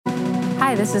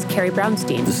Hi, this is Carrie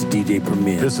Brownstein. This is DJ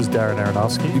Premier. This is Darren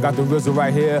Aronofsky. You got the RZA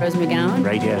right here. Rose McGowan.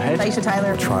 Radiohead. Aisha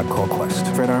Tyler. Tribe Called Quest.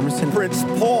 Fred Armisen. Prince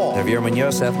Paul. Javier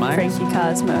Munoz. Seth Meyers. Frankie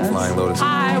Cosmos. Flying Lotus.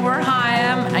 Hi, we're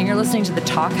Chaim, and you're listening to the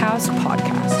Talkhouse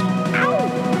Podcast.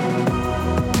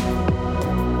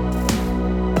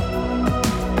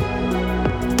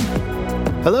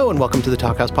 Hello and welcome to the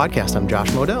Talkhouse Podcast. I'm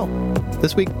Josh Modell.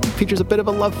 This week features a bit of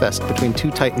a love fest between two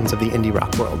titans of the indie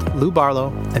rock world, Lou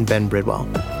Barlow and Ben Bridwell.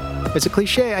 It's a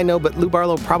cliche, I know, but Lou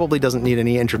Barlow probably doesn't need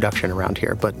any introduction around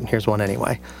here, but here's one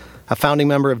anyway. A founding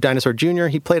member of Dinosaur Jr.,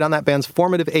 he played on that band's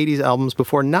formative 80s albums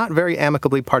before not very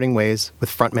amicably parting ways with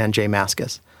frontman Jay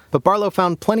Mascis. But Barlow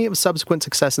found plenty of subsequent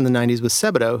success in the 90s with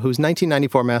Sebadoh, whose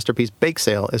 1994 masterpiece Bake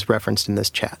Sale is referenced in this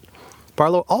chat.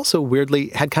 Barlow also weirdly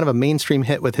had kind of a mainstream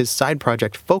hit with his side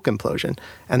project Folk Implosion,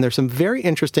 and there's some very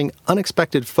interesting,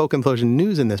 unexpected Folk Implosion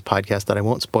news in this podcast that I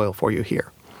won't spoil for you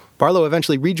here. Barlow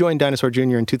eventually rejoined Dinosaur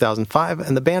Jr. in 2005,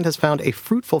 and the band has found a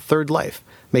fruitful third life,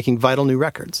 making vital new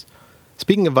records.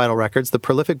 Speaking of vital records, the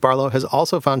prolific Barlow has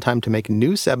also found time to make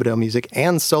new Sebadoh music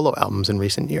and solo albums in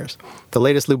recent years. The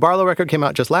latest Lou Barlow record came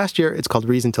out just last year. It's called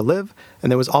Reason to Live,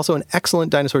 and there was also an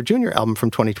excellent Dinosaur Jr. album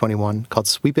from 2021 called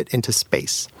Sweep It Into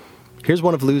Space. Here's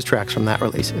one of Lou's tracks from that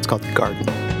release. It's called Garden.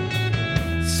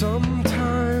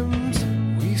 Sometimes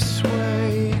we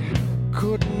sway,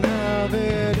 couldn't have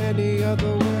it any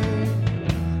other way.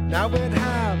 Now it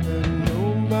happened,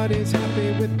 nobody's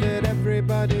happy with it,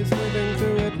 everybody's living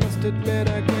through it. Must admit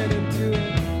I get into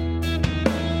it.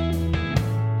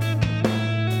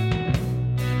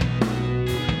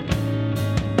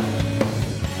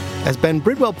 As Ben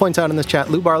Bridwell points out in this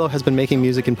chat, Lou Barlow has been making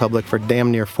music in public for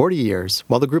damn near 40 years,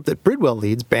 while the group that Bridwell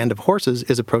leads, Band of Horses,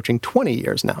 is approaching 20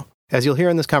 years now. As you'll hear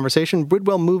in this conversation,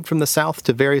 Bridwell moved from the South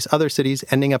to various other cities,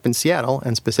 ending up in Seattle,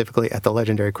 and specifically at the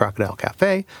legendary Crocodile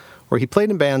Cafe, where he played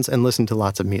in bands and listened to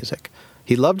lots of music.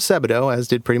 He loved Sebadoh, as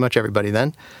did pretty much everybody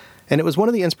then, and it was one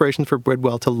of the inspirations for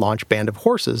Bridwell to launch Band of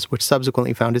Horses, which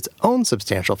subsequently found its own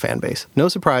substantial fan base. No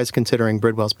surprise considering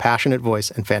Bridwell's passionate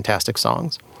voice and fantastic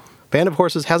songs. Band of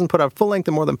Horses hasn't put out full length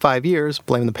in more than 5 years,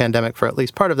 blame the pandemic for at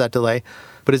least part of that delay,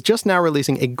 but is just now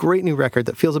releasing a great new record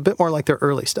that feels a bit more like their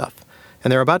early stuff.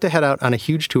 And they're about to head out on a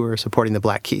huge tour supporting the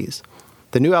Black Keys.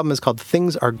 The new album is called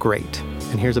Things Are Great,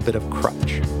 and here's a bit of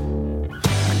Crutch.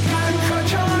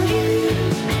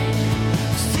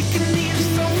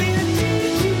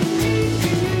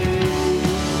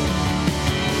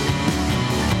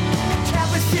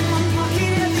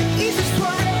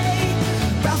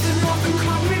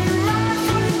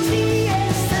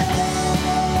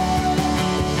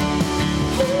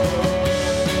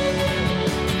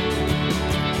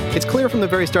 It's clear from the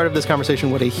very start of this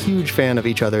conversation what a huge fan of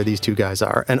each other these two guys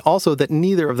are, and also that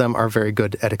neither of them are very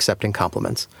good at accepting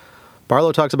compliments.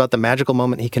 Barlow talks about the magical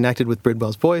moment he connected with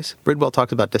Bridwell's voice. Bridwell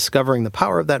talks about discovering the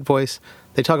power of that voice.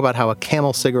 They talk about how a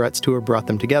Camel Cigarettes tour brought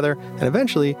them together, and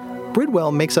eventually,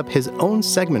 Bridwell makes up his own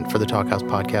segment for the Talkhouse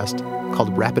podcast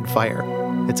called Rapid Fire.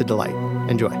 It's a delight.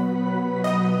 Enjoy.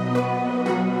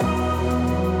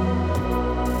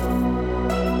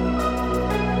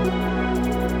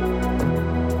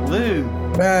 Lou.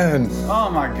 Ben. Oh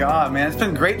my God, man. It's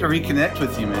been great to reconnect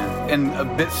with you, man. And a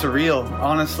bit surreal,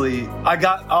 honestly. I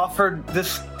got offered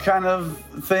this kind of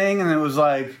thing and it was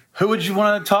like, who would you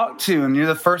want to talk to? And you're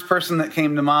the first person that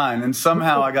came to mind. And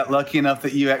somehow I got lucky enough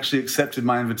that you actually accepted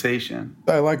my invitation.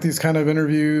 I like these kind of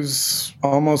interviews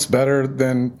almost better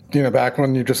than, back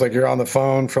when you're on the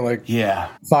phone for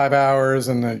 5 hours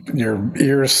and your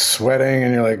ears sweating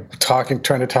and you're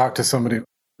trying to talk to somebody.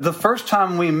 The first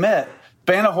time we met,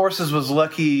 Band of Horses was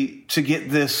lucky to get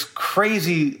this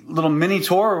crazy little mini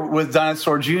tour with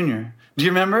Dinosaur Jr. Do you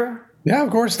remember? Yeah,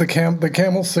 of course, the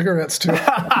Camel Cigarettes too.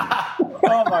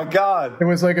 Oh my God! It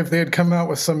was like if they had come out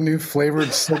with some new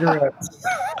flavored cigarettes.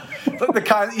 The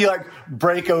kind you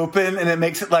break open and it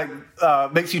makes it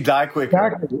makes you die quicker.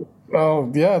 Exactly.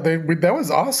 Oh yeah, that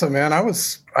was awesome, man.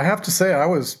 I have to say I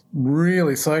was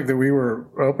really psyched that we were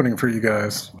opening for you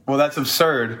guys. Well, that's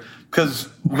absurd because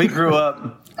we grew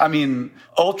up.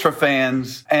 Ultra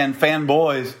fans and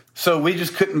fanboys. So we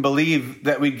just couldn't believe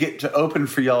that we'd get to open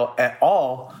for y'all at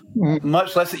all,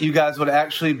 much less that you guys would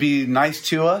actually be nice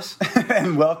to us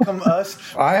and welcome us.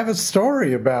 I have a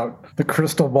story about the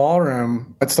Crystal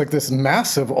Ballroom. It's like this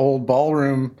massive old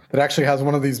ballroom that actually has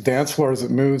one of these dance floors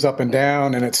that moves up and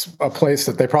down, and it's a place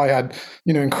that they probably had,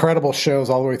 incredible shows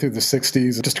all the way through the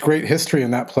 60s. Just great history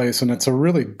in that place, and it's a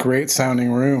really great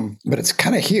sounding room, but it's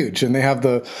kind of huge, and they have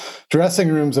the dressing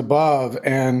rooms above,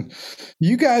 and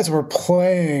you guys were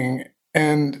playing,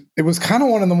 and it was kind of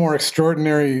one of the more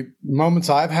extraordinary moments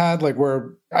I've had,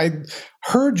 where I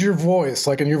heard your voice,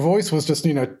 and your voice was just,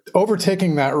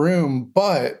 overtaking that room.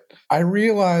 But I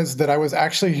realized that I was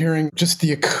actually hearing just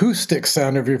the acoustic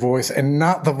sound of your voice and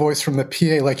not the voice from the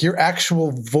PA. Like your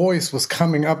actual voice was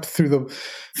coming up through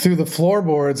the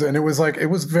floorboards, and it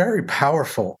was very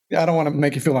powerful. I don't want to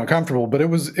make you feel uncomfortable, but it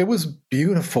was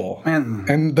beautiful. Man.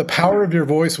 And the power of your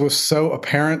voice was so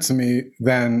apparent to me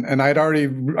then. And I'd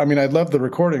loved the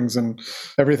recordings and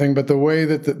everything, but the way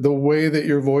that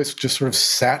your voice just sort of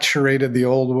saturated the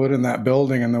old wood in that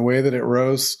building, and the way that it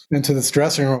rose into this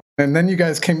dressing room. And then you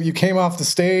came off the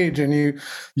stage, and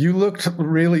you looked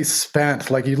really spent.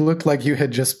 Like you looked like you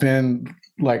had just been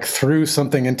through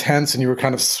something intense, and you were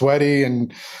kind of sweaty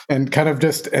and kind of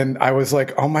just, and I was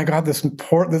like, oh my God, this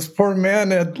poor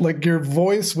man had, your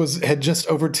voice had just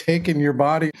overtaken your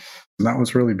body. And that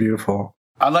was really beautiful.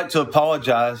 I'd like to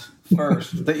apologize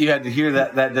first that you had to hear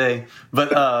that day,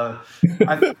 but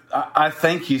I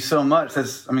thank you so much.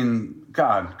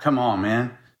 God, come on, man.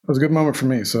 It was a good moment for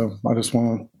me, so I just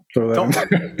want to throw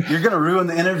that in. You're going to ruin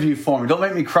the interview for me. Don't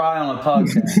make me cry on a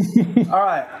podcast. All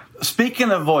right. Speaking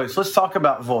of voice, let's talk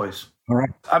about voice. All right.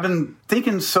 I've been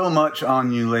thinking so much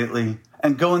on you lately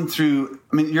and going through,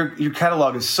 your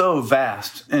catalog is so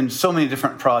vast and so many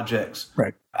different projects.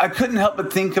 Right. I couldn't help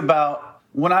but think about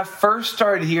when I first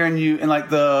started hearing you in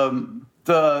the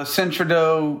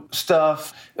Sebadoh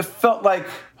stuff, it felt like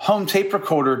home tape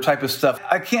recorder type of stuff.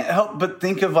 I can't help but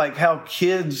think of how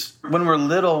kids, when we're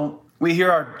little, we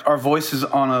hear our voices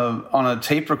on a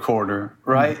tape recorder,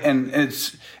 right? Mm. And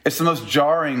it's the most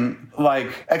jarring,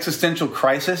 existential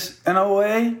crisis in a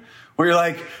way, where you're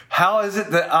like, how is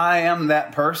it that I am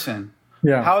that person?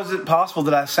 Yeah. How is it possible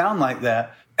that I sound like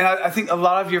that? And I think a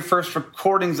lot of your first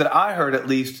recordings that I heard, at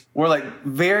least, were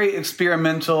very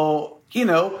experimental,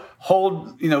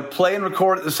 play and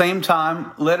record at the same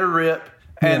time, let her rip,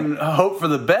 and hope for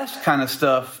the best kind of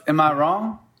stuff. Am I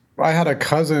wrong? I had a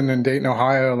cousin in Dayton,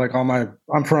 Ohio.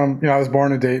 I'm from, I was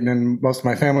born in Dayton, and most of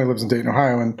my family lives in Dayton,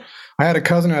 Ohio. And I had a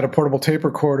cousin who had a portable tape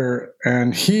recorder,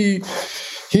 and he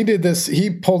did this. He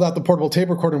pulled out the portable tape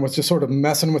recorder and was just sort of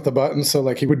messing with the buttons. So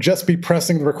he would just be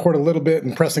pressing the record a little bit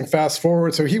and pressing fast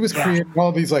forward. So he was creating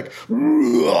all these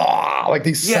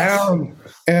these sounds.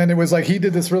 And it was he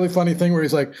did this really funny thing where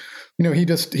he's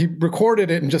he recorded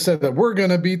it and just said that we're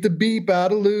gonna beat the beep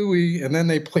out of Louie, and then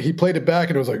he played it back,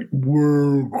 and it was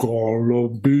we're gonna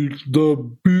beat the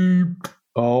beep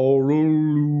out of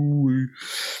Louie,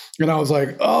 and I was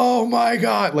like, oh my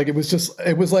God, it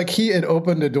was like he had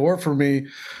opened a door for me.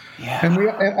 Yeah. And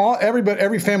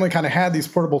every family kind of had these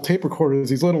portable tape recorders,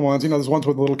 these little ones, those ones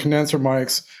with little condenser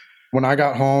mics. When I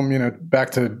got home,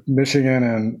 back to Michigan,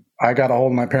 and I got a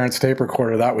hold of my parents' tape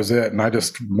recorder, that was it. And I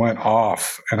just went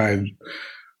off, and I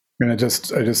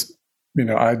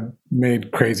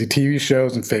made crazy TV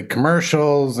shows and fake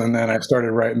commercials. And then I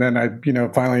started writing. And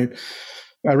then finally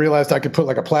I realized I could put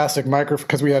a plastic microphone,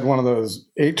 because we had one of those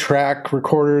 8-track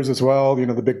recorders as well,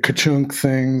 the big ka-chunk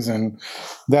things, and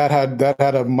that had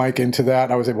a mic into that.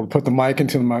 I was able to put the mic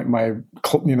into my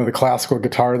the classical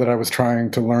guitar that I was trying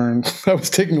to learn. I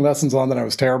was taking lessons on that I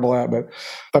was terrible at, but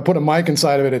I put a mic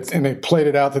inside of it, and they played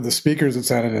it out to the speakers. It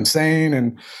sounded insane.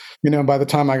 And by the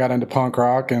time I got into punk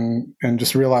rock and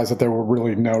just realized that there were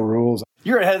really no rules.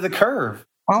 You're ahead of the curve.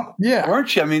 Yeah.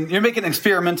 Weren't you? You're making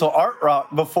experimental art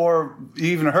rock before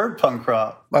you even heard punk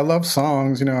rock. I love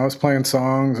songs. I was playing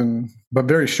songs, but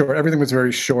very short. Everything was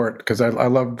very short, because I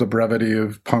loved the brevity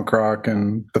of punk rock,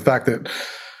 and the fact that,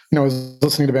 I was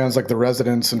listening to bands like The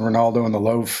Residents and Ronaldo and The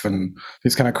Loaf and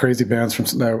these kind of crazy bands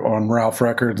on Ralph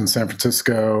Records in San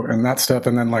Francisco and that stuff.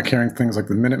 And then hearing things like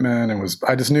the Minutemen,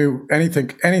 I just knew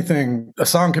anything, a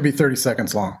song could be 30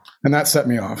 seconds long, and that set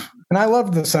me off. And I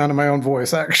loved the sound of my own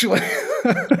voice, actually.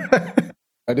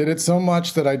 I did it so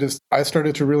much that I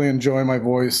started to really enjoy my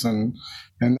voice, and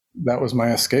that was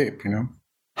my escape,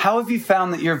 How have you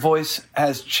found that your voice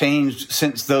has changed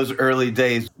since those early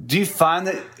days? Do you find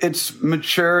that it's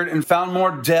matured and found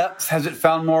more depth? Has it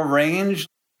found more range?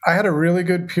 I had a really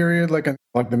good period, in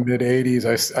the mid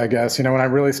 80s, I guess, when I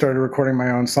really started recording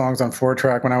my own songs on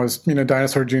 4-track. When I was,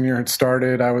 Dinosaur Jr. had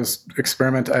started, I was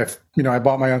experimenting. I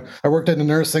bought my own, I worked at a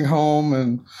nursing home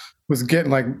and was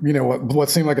getting what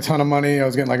seemed like a ton of money. I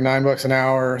was getting $9 an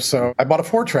hour. So I bought a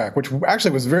 4-track, which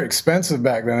actually was very expensive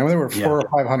back then. They were $400 or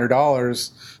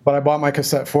 $500, but I bought my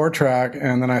cassette 4-track,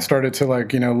 and then I started to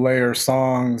layer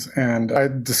songs, and I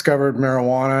discovered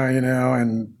marijuana,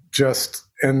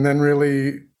 and then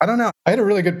really, I don't know. I had a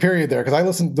really good period there, because I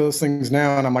listen to those things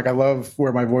now, and I'm I love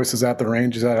where my voice is at, the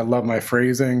range is at. I love my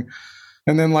phrasing.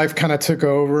 And then life kind of took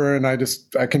over, and I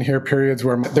can hear periods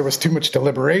where there was too much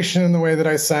deliberation in the way that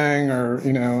I sang, or,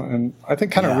 and I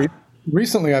think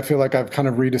recently I feel like I've kind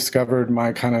of rediscovered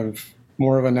my kind of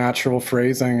more of a natural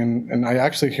phrasing, and I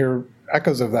actually hear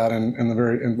echoes of that in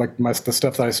the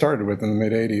stuff that I started with in the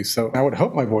mid 80s. So I would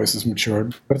hope my voice has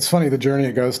matured. But it's funny the journey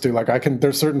it goes through. Like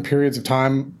there's certain periods of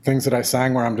time, things that I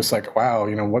sang where I'm just like, wow,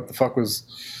 what the fuck was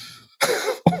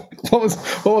what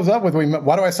was up with me?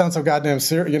 Why do I sound so goddamn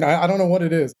serious? I don't know what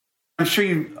it is. I'm sure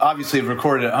you obviously have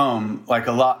recorded at home like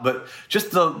a lot, but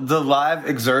just the live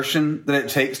exertion that it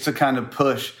takes to kind of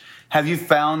push. Have you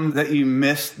found that you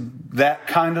miss that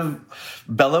kind of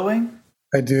bellowing?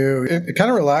 I do. It kind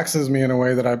of relaxes me in a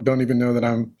way that I don't even know that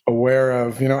I'm aware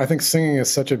of. I think singing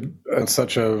is it's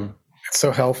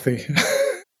so healthy.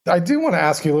 I do want to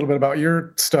ask you a little bit about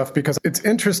your stuff because it's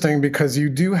interesting because you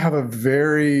do have a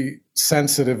very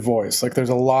sensitive voice. Like there's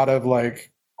a lot of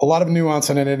nuance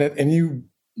in it, and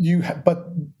but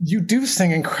you do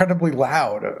sing incredibly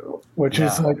loud, which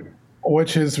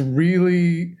is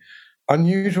really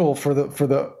unusual for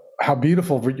the how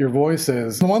beautiful your voice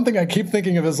is. The one thing I keep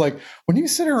thinking of is like when you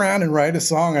sit around and write a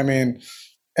song, and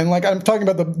like I'm talking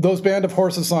about those Band of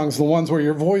Horses songs, the ones where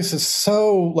your voice is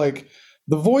so like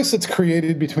the voice that's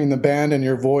created between the band and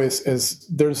your voice is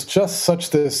there's just such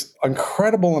this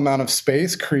incredible amount of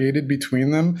space created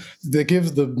between them that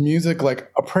gives the music like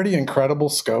a pretty incredible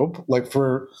scope, like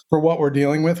for what we're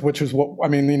dealing with, which is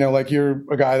like you're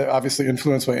a guy that obviously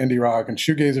influenced by indie rock and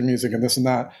shoegazer music and this and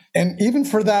that. And even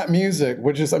for that music,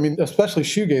 which is, especially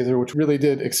shoegazer, which really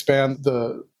did expand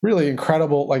the really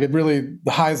incredible, the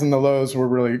highs and the lows were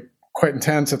really quite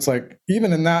intense. It's like,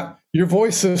 even in that, your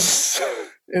voice is...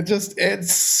 It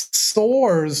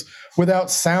soars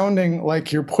without sounding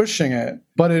like you're pushing it,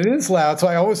 but it is loud. So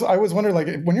I always wonder,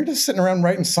 like, when you're just sitting around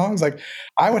writing songs, like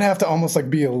I would have to almost like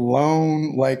be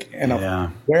alone, like in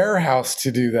a warehouse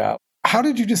to do that. How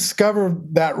did you discover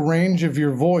that range of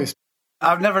your voice?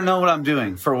 I've never known what I'm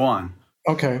doing, for one.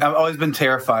 Okay. I've always been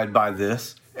terrified by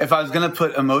this. If I was going to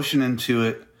put emotion into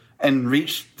it and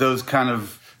reach those kind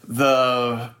of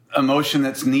the emotion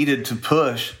that's needed to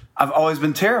push, I've always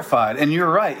been terrified. And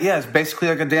you're right. Yeah, it's basically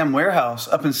like a damn warehouse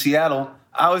up in Seattle.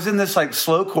 I was in this like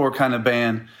slowcore kind of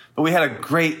band, but we had a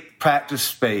great practice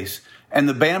space. And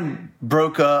the band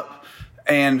broke up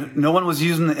and no one was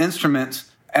using the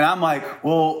instruments. And I'm like,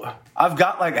 well, I've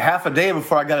got like half a day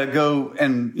before I got to go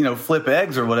and, flip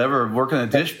eggs or whatever, work in a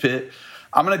dish pit.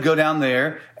 I'm going to go down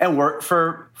there and work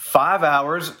for 5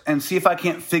 hours and see if I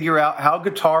can't figure out how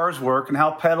guitars work and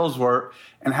how pedals work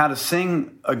and how to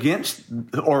sing against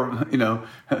or,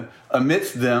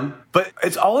 amidst them. But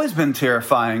it's always been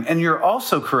terrifying. And you're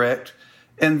also correct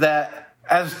in that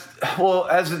as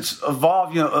it's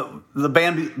evolved, the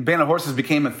Band of Horses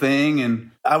became a thing,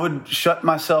 and I would shut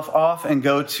myself off and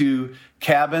go to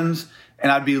cabins, and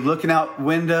I'd be looking out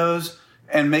windows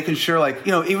and making sure,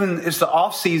 even it's the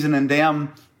off season in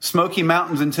damn Smoky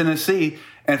Mountains in Tennessee.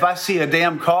 And if I see a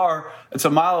damn car that's a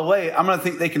mile away, I'm going to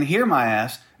think they can hear my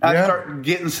ass. And I start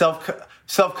getting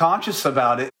self-conscious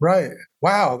about it. Right.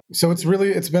 Wow. So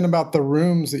it's been about the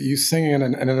rooms that you sing in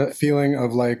and a feeling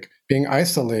of like being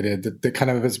isolated that kind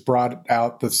of has brought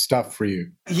out the stuff for you.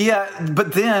 Yeah.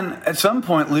 But then at some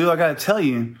point, Lou, I got to tell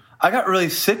you, I got really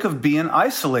sick of being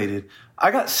isolated.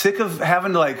 I got sick of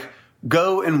having to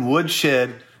go and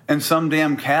woodshed in some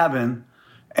damn cabin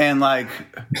and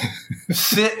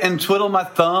sit and twiddle my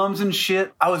thumbs and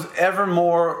shit. I was ever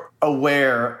more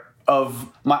aware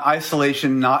of my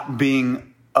isolation not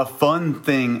being a fun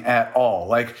thing at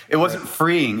all. It wasn't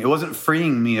freeing. It wasn't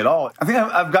freeing me at all. I think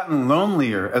I've gotten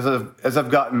lonelier as I've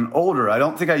gotten older. I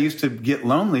don't think I used to get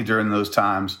lonely during those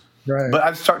times. Right. But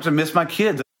I start to miss my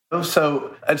kids.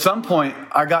 So at some point,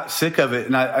 I got sick of it,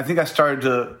 and I think I started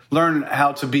to learn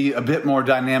how to be a bit more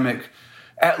dynamic,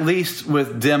 at least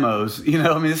with demos.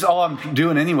 This is all I'm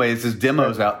doing anyways is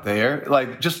demos out there.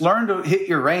 Just learn to hit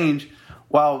your range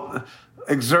while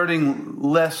exerting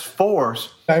less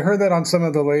force. I heard that on some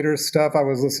of the later stuff I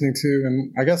was listening to,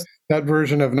 and I guess that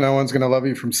version of No One's Gonna Love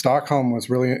You from Stockholm was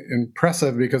really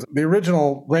impressive because the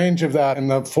original range of that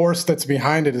and the force that's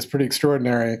behind it is pretty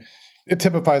extraordinary. It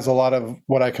typifies a lot of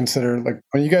what I consider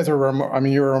you guys are,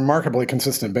 you're a remarkably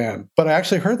consistent band. But I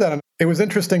actually heard that and it was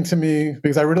interesting to me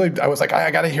because I was like,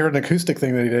 I got to hear an acoustic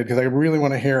thing that he did because I really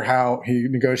want to hear how he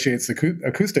negotiates the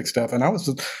acoustic stuff. And I was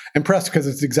just impressed because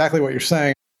it's exactly what you're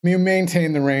saying. You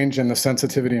maintain the range and the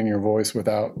sensitivity in your voice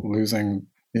without losing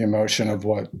the emotion of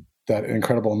that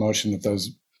incredible emotion that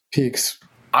those peaks.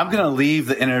 I'm going to leave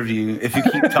the interview if you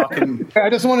keep talking.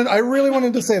 I really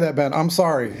wanted to say that, Ben. I'm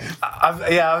sorry.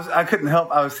 I couldn't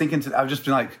help. I was thinking, I've just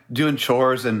been doing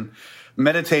chores and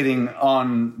meditating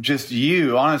on just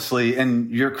you, honestly,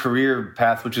 and your career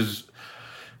path, which is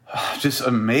just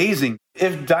amazing.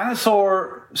 If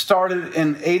Dinosaur started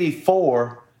in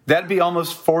 84, that'd be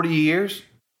almost 40 years.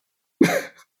 I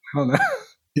don't know.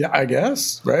 Yeah, I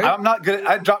guess, right? I'm not good.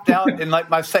 I dropped out in like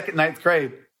my second, ninth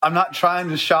grade. I'm not trying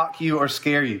to shock you or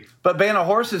scare you. But Band of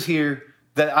Horses here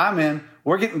that I'm in,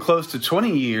 we're getting close to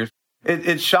 20 years.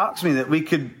 It shocks me that we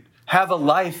could have a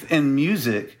life in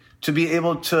music to be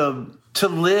able to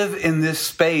live in this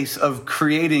space of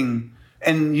creating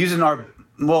and using our,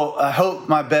 well, I hope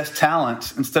my best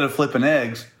talents instead of flipping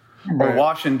eggs or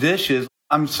washing dishes.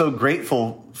 I'm so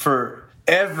grateful for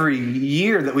every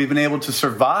year that we've been able to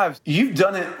survive. You've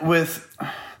done it with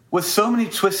so many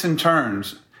twists and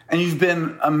turns, and you've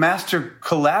been a master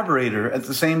collaborator at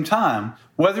the same time,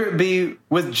 whether it be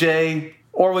with Jay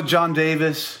or with John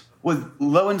Davis, with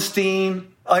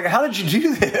Lowenstein. Like, how did you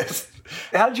do this?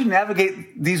 How did you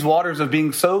navigate these waters of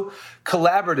being so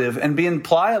collaborative and being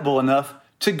pliable enough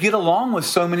to get along with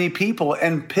so many people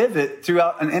and pivot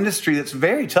throughout an industry that's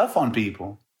very tough on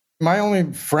people? My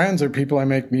only friends are people I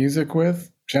make music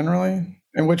with, generally,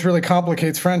 and which really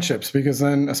complicates friendships, because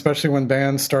then, especially when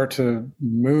bands start to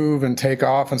move and take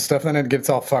off and stuff, then it gets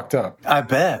all fucked up. I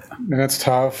bet. And it's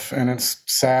tough and it's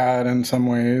sad in some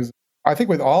ways. I think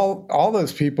with all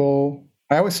those people,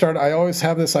 I always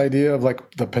have this idea of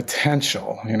like the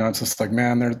potential, it's just like,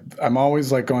 man, I'm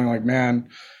always like going like, man,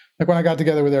 like when I got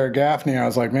together with Eric Gaffney, I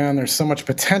was like, man, there's so much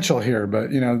potential here.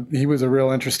 But, he was a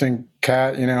real interesting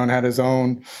cat, and had his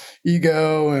own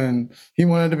ego, and he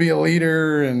wanted to be a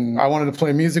leader, and I wanted to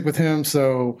play music with him.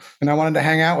 And I wanted to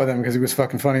hang out with him because he was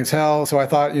fucking funny as hell. So I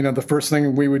thought, the first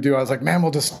thing we would do, I was like, man,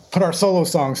 we'll just put our solo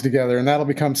songs together and that'll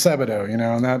become Sebadoh,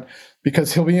 and that,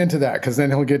 because he'll be into that, because then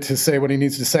he'll get to say what he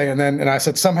needs to say. And I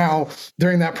said, somehow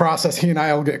during that process, he and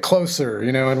I will get closer,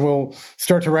 and we'll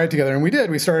start to write together. And we did.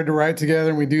 We started to write together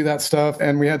and we do that stuff.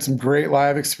 And we had some great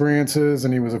live experiences,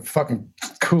 and he was a fucking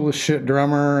cool as shit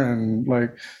drummer. And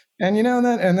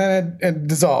then it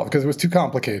dissolved because it was too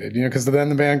complicated, because then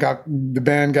the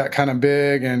band got kind of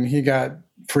big and he got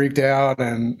freaked out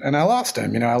and I lost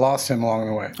him. I lost him along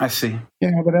the way. I see.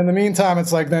 But in the meantime,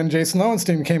 it's like then Jason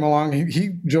Lowenstein came along. He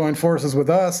joined forces with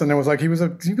us, and it was like he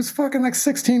was fucking like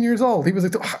 16 years old.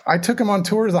 I took him on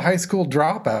tour as a high school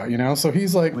dropout. So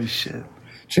he's like, holy shit.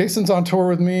 Jason's on tour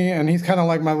with me, and he's kind of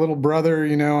like my little brother,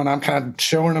 and I'm kind of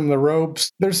showing him the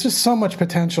ropes. There's just so much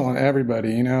potential in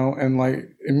everybody, and like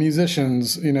in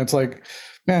musicians, it's like,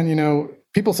 man,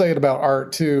 people say it about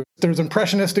art too. There's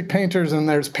impressionistic painters and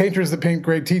there's painters that paint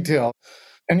great detail.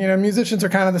 And, musicians are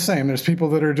kind of the same. There's people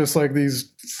that are just like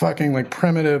these fucking like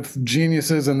primitive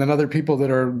geniuses, and then other people that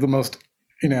are the most,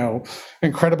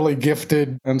 incredibly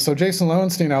gifted. And so Jason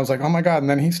Lowenstein, I was like, oh my God. And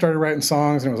then he started writing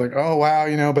songs, and it was like, oh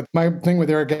wow, but my thing with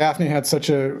Eric Gaffney had such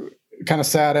a kind of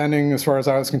sad ending as far as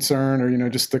I was concerned, or,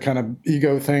 just the kind of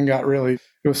ego thing it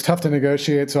was tough to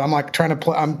negotiate. So I'm like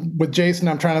I'm with Jason,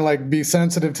 I'm trying to like be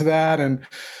sensitive to that and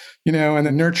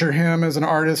then nurture him as an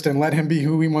artist and let him be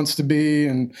who he wants to be.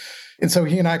 And so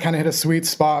he and I kind of hit a sweet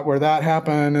spot where that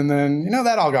happened. And then,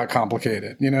 that all got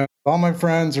complicated. All my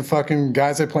friends are fucking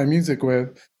guys I play music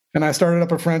with. And I started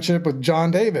up a friendship with John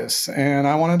Davis, and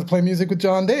I wanted to play music with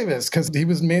John Davis because he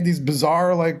made these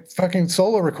bizarre, like fucking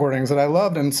solo recordings that I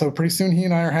loved. And so pretty soon he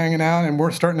and I are hanging out and we're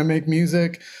starting to make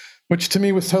music, which to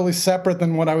me was totally separate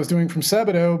than what I was doing from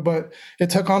Sebadoh, but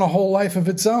it took on a whole life of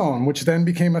its own, which then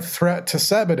became a threat to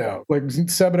Sebadoh. Like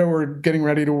Sebadoh were getting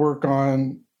ready to work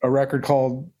on a record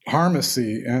called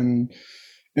Harmacy, and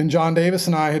John Davis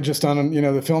and I had just done,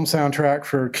 the film soundtrack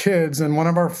for kids, and one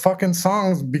of our fucking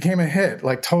songs became a hit,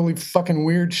 like totally fucking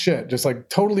weird shit, just like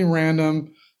totally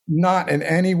random, not in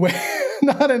any way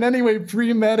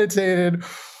premeditated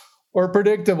or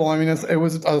predictable. I mean, it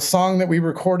was a song that we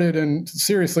recorded, and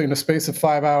seriously, in a space of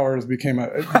 5 hours, became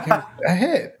a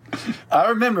hit. I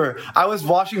remember I was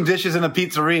washing dishes in a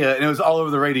pizzeria, and it was all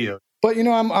over the radio. But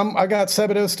I got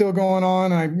Sebadoh still going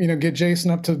on. I get Jason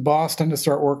up to Boston to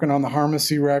start working on the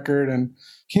Harmacy record, and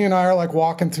he and I are like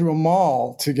walking through a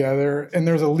mall together, and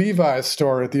there's a Levi's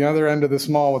store at the other end of this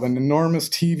mall with an enormous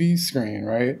TV screen,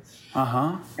 right?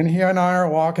 Uh-huh. And he and I are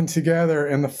walking together,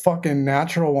 and the fucking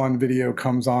Natural One video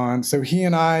comes on. So he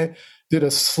and I did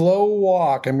a slow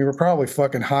walk, and we were probably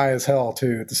fucking high as hell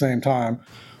too at the same time.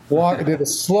 Did a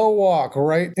slow walk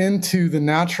right into the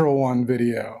Natural One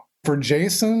video. For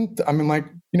Jason, I mean, like,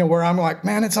 where I'm like,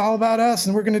 man, it's all about us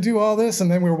and we're going to do all this. And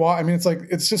then it's like,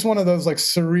 it's just one of those like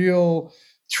surreal,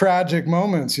 tragic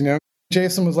moments,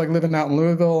 Jason was like living out in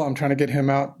Louisville. I'm trying to get him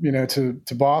out, to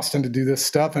Boston to do this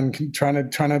stuff, and trying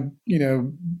to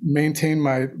maintain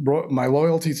my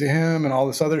loyalty to him and all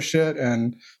this other shit.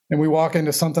 And we walk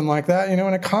into something like that, and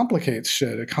it complicates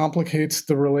shit. It complicates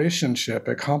the relationship.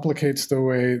 It complicates the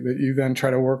way that you then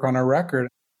try to work on a record.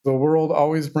 The world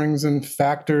always brings in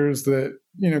factors that,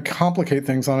 complicate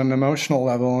things on an emotional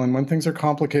level. And when things are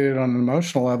complicated on an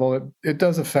emotional level, it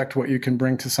does affect what you can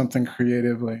bring to something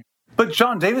creatively. But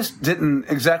John Davis didn't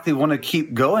exactly want to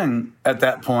keep going at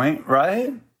that point,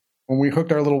 right? When we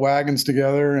hooked our little wagons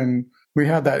together and we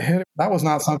had that hit, that was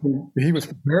not something he was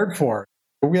prepared for.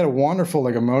 We had a wonderful,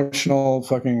 emotional,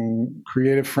 fucking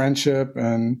creative friendship,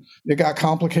 and it got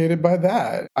complicated by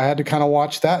that. I had to kind of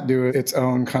watch that do its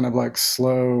own kind of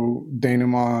slow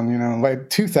denouement, like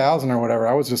 2000 or whatever.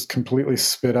 I was just completely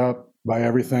spit up by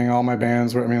everything. All my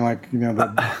bands were,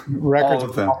 the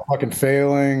records were all fucking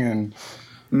failing. And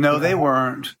no, they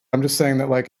weren't. I'm just saying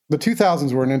that the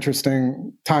 2000s were an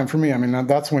interesting time for me.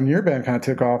 That's when your band kind of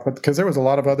took off, but because there was a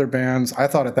lot of other bands I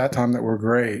thought at that time that were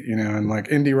great, and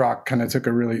indie rock kind of took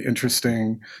a really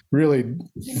interesting, really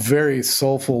very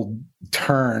soulful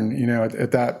turn,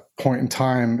 at that point in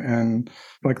time. And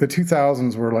the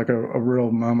 2000s were a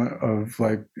real moment of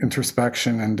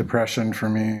introspection and depression for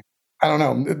me. I don't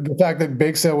know. The fact that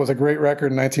Bake Sale was a great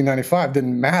record in 1995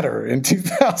 didn't matter in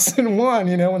 2001,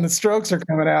 when the Strokes are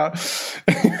coming out.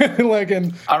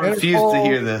 I refuse to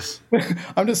hear this.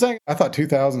 I'm just saying, I thought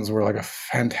 2000s were a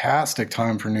fantastic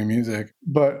time for new music.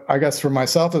 But I guess for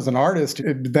myself as an artist,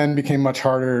 it then became much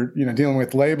harder, dealing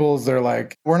with labels. They're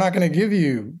like, we're not going to give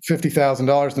you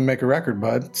 $50,000 to make a record,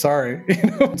 bud. Sorry.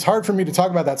 It's hard for me to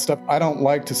talk about that stuff. I don't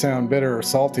like to sound bitter or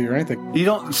salty or anything. You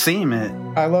don't seem it.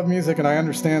 I love music and I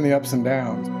understand the ups and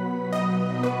downs.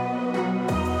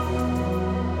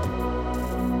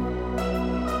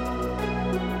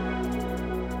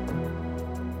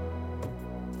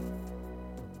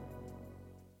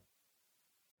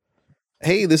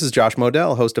 Hey, this is Josh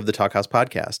Modell, host of the Talkhouse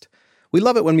Podcast. We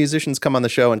love it when musicians come on the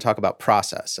show and talk about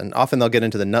process, and often they'll get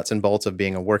into the nuts and bolts of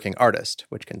being a working artist,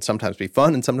 which can sometimes be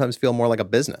fun and sometimes feel more like a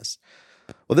business.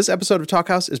 Well, this episode of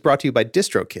Talkhouse is brought to you by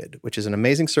DistroKid, which is an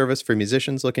amazing service for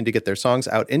musicians looking to get their songs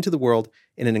out into the world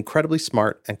in an incredibly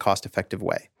smart and cost-effective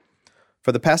way.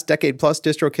 For the past decade plus,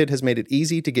 DistroKid has made it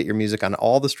easy to get your music on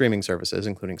all the streaming services,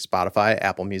 including Spotify,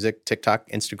 Apple Music, TikTok,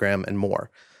 Instagram, and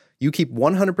more. You keep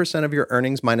 100% of your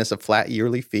earnings minus a flat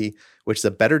yearly fee, which is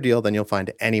a better deal than you'll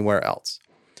find anywhere else.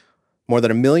 More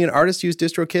than 1 million artists use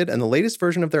DistroKid, and the latest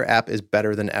version of their app is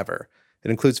better than ever. It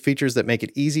includes features that make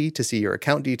it easy to see your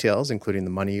account details, including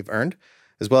the money you've earned,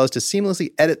 as well as to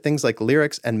seamlessly edit things like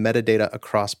lyrics and metadata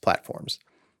across platforms.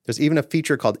 There's even a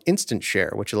feature called Instant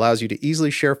Share, which allows you to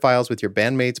easily share files with your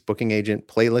bandmates, booking agent,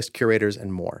 playlist curators,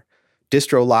 and more.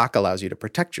 Distro Lock allows you to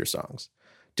protect your songs.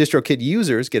 DistroKid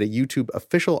users get a YouTube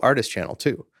official artist channel,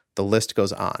 too. The list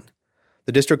goes on.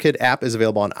 The DistroKid app is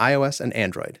available on iOS and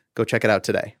Android. Go check it out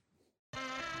today.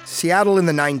 Seattle in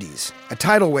the 90s. A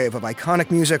tidal wave of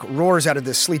iconic music roars out of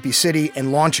this sleepy city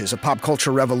and launches a pop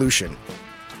culture revolution.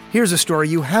 Here's a story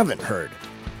you haven't heard.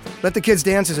 Let the Kids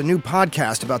Dance is a new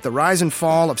podcast about the rise and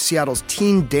fall of Seattle's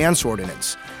teen dance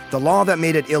ordinance, the law that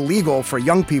made it illegal for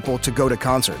young people to go to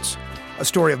concerts. A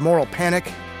story of moral panic,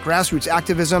 grassroots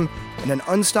activism, and an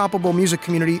unstoppable music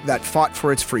community that fought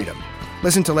for its freedom.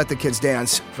 Listen to Let the Kids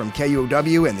Dance from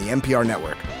KUOW and the NPR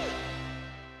network.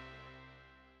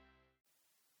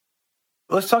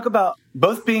 Let's talk about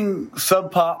both being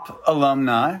Sub Pop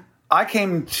alumni. I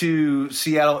came to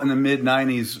Seattle in the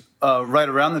mid-90s, right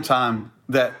around the time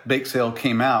that Bake Sale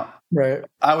came out. Right.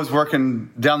 I was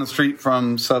working down the street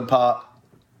from Sub Pop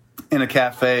in a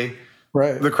cafe.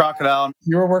 Right. The Crocodile.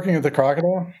 You were working at the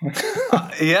Crocodile?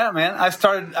 Yeah, man. I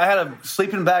had a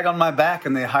sleeping bag on my back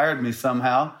and they hired me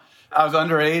somehow. I was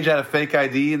underage, I had a fake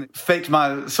ID and faked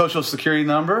my social security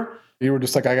number. You were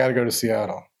just like, I got to go to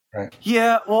Seattle, right?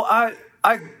 Yeah, well,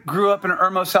 I grew up in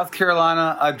Irmo, South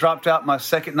Carolina. I dropped out my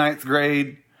second, 9th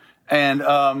grade. And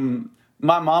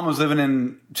my mom was living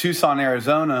in Tucson,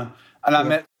 Arizona. And I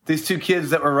met these two kids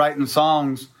that were writing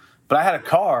songs, but I had a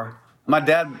car. My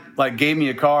dad gave me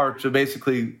a car to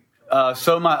basically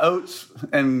sow my oats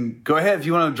and go ahead. If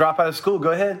you want to drop out of school,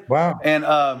 go ahead. Wow. And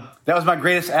that was my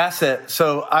greatest asset.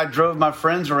 So I drove my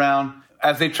friends around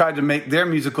as they tried to make their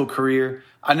musical career.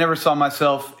 I never saw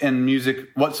myself in music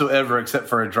whatsoever except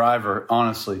for a driver,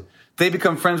 honestly. They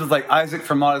become friends with Isaac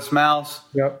from Modest Mouse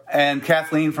and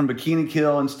Kathleen from Bikini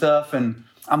Kill and stuff. And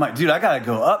I'm like, dude, I got to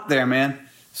go up there, man.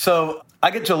 So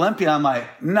I get to Olympia. I'm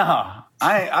like, nah.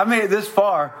 I made it this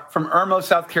far from Irmo,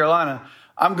 South Carolina.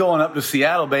 I'm going up to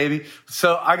Seattle, baby.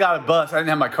 So I got a bus. I didn't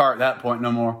have my car at that point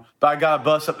no more. But I got a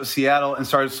bus up to Seattle and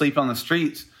started sleeping on the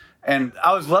streets. And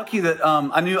I was lucky that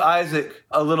I knew Isaac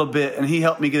a little bit, and he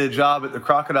helped me get a job at the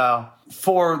Crocodile.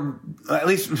 For at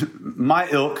least my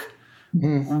ilk,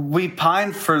 we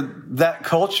pined for that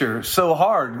culture so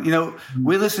hard. You know,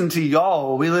 we listened to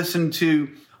y'all. We listened to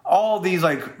all these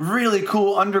like really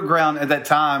cool underground at that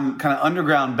time, kind of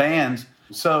underground bands.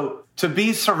 So to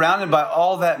be surrounded by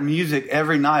all that music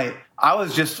every night, I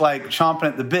was just like chomping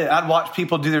at the bit. I'd watch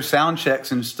people do their sound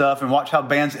checks and stuff and watch how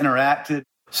bands interacted.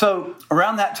 So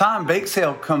around that time, Bake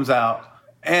Sale comes out,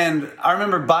 and I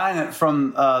remember buying it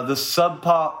from the Sub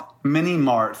Pop Mini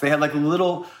Mart. They had like a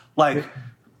little like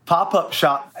pop-up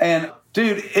shop, and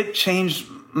dude, it changed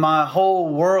my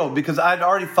whole world because I'd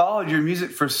already followed your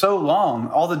music for so long,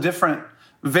 all the different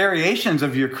variations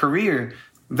of your career.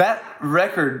 That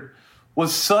record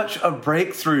was such a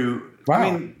breakthrough. Wow.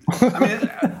 I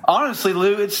mean, honestly,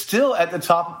 Lou, it's still at the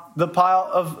top of the pile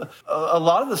of a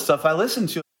lot of the stuff I listen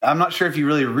to. I'm not sure if you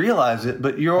really realize it,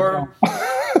 but you're...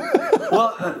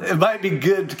 Well, it might be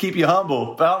good to keep you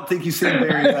humble, but I don't think you seem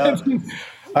very... you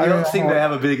don't seem to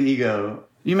have a big ego.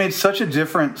 You made such a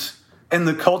difference in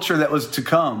the culture that was to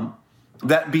come.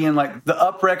 That being like the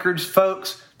Up Records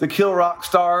folks, the Kill Rock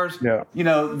Stars, you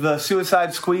know, the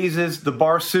Suicide Squeezes, the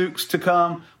Bar Souks to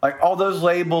come, like all those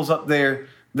labels up there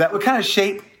that would kind of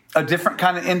shape a different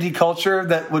kind of indie culture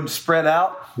that would spread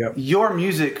out. Your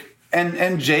music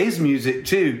and Jay's music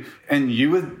too, and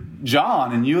you with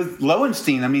John and you with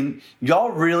Lowenstein. I mean, y'all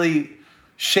really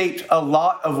shaped a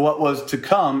lot of what was to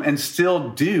come and still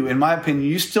do. In my opinion,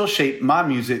 you still shape my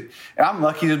music. And I'm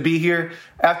lucky to be here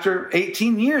after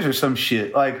 18 years or some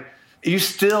shit. Like, you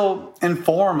still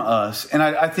inform us. And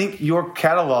I think your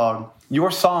catalog,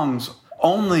 your songs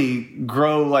only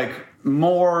grow like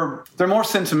more, they're more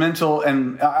sentimental,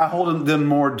 and I hold them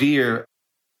more dear.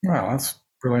 Wow, that's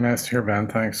really nice to hear, Ben.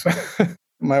 Thanks.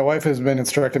 My wife has been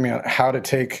instructing me on how to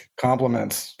take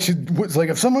compliments. She was like,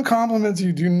 if someone compliments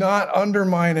you, do not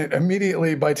undermine it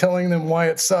immediately by telling them why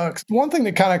it sucks. One thing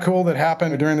that kind of cool that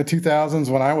happened during the 2000s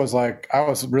when I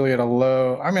was really at a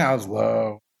low. I mean, I was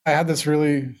low. I had this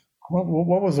really,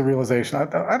 what was the realization?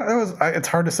 It's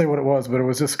hard to say what it was, but it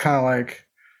was just kind of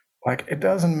like, it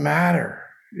doesn't matter.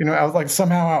 You know, I was like,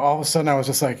 somehow all of a sudden I was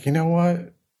just like, you know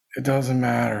what? It doesn't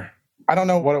matter. I don't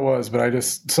know what it was, but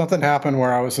something happened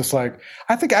where I was just like,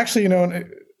 I think actually, you know,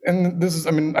 and this is,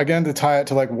 I mean, again, to tie it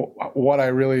to like what I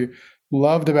really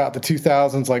loved about the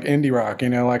 2000s, like indie rock, you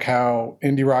know, like how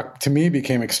indie rock to me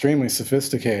became extremely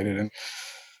sophisticated. And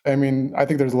I mean, I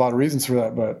think there's a lot of reasons for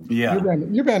that, but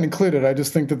your band included. I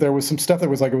just think that there was some stuff that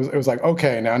was like, it was like,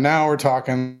 okay, now we're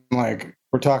talking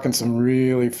some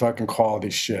really fucking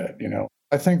quality shit, you know?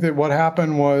 I think that what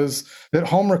happened was that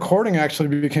home recording actually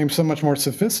became so much more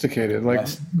sophisticated, like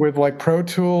with like Pro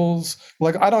Tools.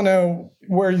 Like, I don't know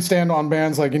where you stand on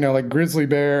bands like, you know, like Grizzly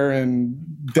Bear and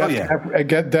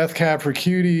Death Cab for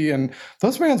Cutie. And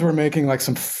those bands were making like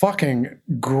some fucking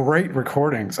great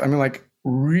recordings. I mean, like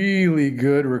really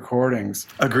good recordings.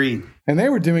 Agreed. And they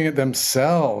were doing it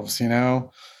themselves, you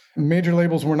know? Major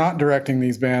labels were not directing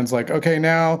these bands like, okay,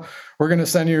 now we're going to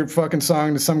send your fucking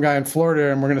song to some guy in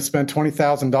Florida and we're going to spend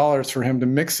 $20,000 for him to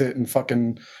mix it in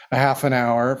fucking a half an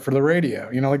hour for the radio.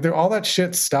 You know, like all that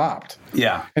shit stopped.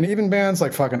 Yeah. And even bands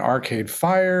like fucking Arcade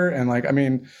Fire and like, I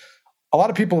mean, a lot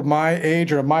of people of my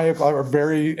age or my are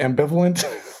very ambivalent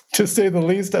to say the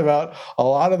least about a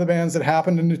lot of the bands that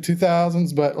happened in the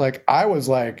 2000s. But like, I was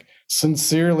like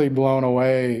sincerely blown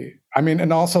away. I mean,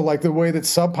 and also like the way that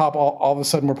Sub Pop all of a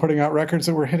sudden were putting out records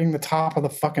that were hitting the top of the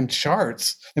fucking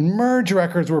charts, and Merge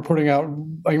Records were putting out,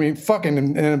 I mean, fucking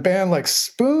in a band like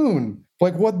Spoon,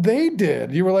 like what they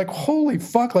did, you were like, holy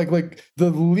fuck, like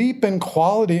the leap in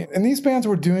quality. And these bands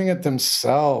were doing it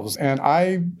themselves. And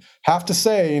I have to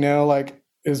say, you know, like,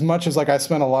 as much as like I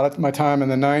spent a lot of my time in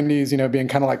the 90s, you know, being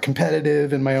kind of like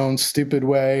competitive in my own stupid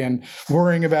way and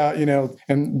worrying about, you know,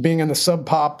 and being in the Sub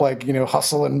Pop, like, you know,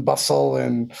 hustle and bustle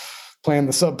and playing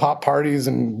the Sub Pop parties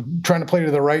and trying to play to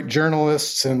the right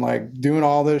journalists and like doing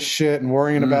all this shit and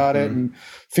worrying about it and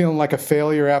feeling like a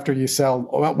failure after you sell.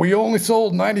 Well, we only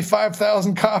sold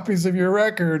 95,000 copies of your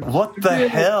record. What the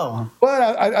hell?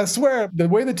 But I swear the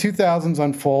way the 2000s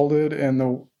unfolded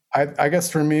and I guess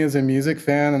for me as a music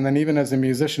fan, and then even as a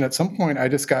musician, at some point, I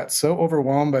just got so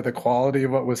overwhelmed by the quality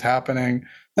of what was happening.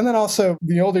 And then also,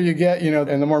 the older you get, you know,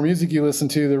 and the more music you listen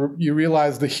to, you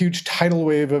realize the huge tidal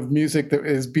wave of music that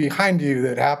is behind you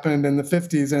that happened in the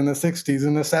 50s and the 60s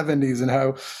and the 70s, and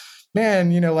how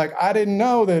man, like I didn't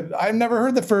know that. I've never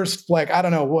heard the first, like, I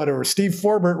don't know, whatever, Steve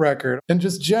Forbert record. And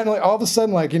just generally all of a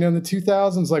sudden, like, in the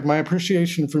 2000s, like my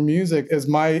appreciation for music as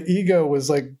my ego was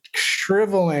like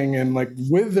shriveling and like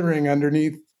withering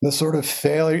underneath the sort of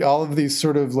failure, all of these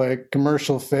sort of like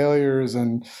commercial failures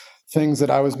and things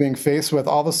that I was being faced with.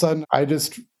 All of a sudden, I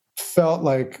just felt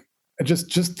like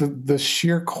just the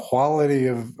sheer quality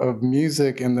of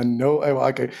music and the note,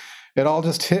 like it all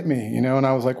just hit me, and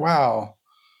I was like, wow,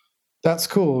 that's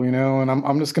cool, and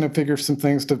I'm just going to figure some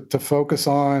things to focus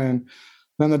on. And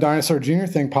then the Dinosaur Jr.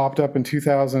 thing popped up in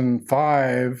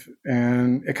 2005,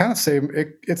 and it kind of saved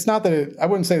it. It's not that I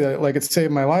wouldn't say that like it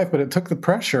saved my life, but it took the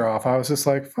pressure off. I was just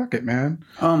like, fuck it, man.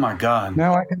 Oh my God.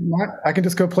 Now I can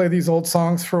just go play these old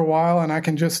songs for a while, and I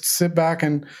can just sit back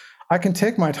and I can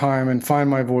take my time and find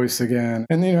my voice again.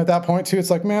 And at that point too, it's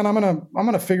like, man, I'm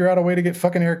gonna figure out a way to get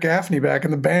fucking Eric Gaffney back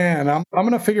in the band. I'm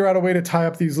gonna figure out a way to tie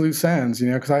up these loose ends,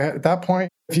 because at that point,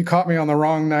 if you caught me on the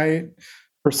wrong night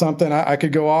or something, I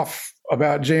could go off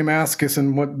about Jay Mascis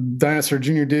and what Dinosaur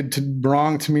Jr. did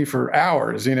wrong to me for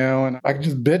hours, and I could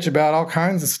just bitch about all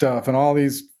kinds of stuff and all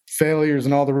these failures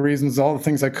and all the reasons, all the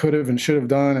things I could have and should have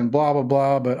done and blah, blah,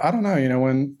 blah. But I don't know,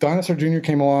 when Dinosaur Jr.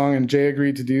 came along and Jay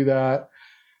agreed to do that,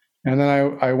 and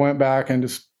then I went back and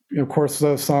just, of course,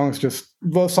 those songs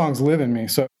live in me.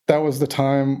 So that was the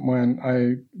time when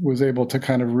I was able to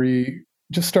kind of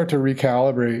just start to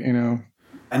recalibrate,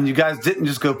 And you guys didn't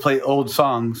just go play old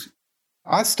songs.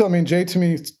 Jay to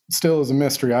me still is a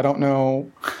mystery. I don't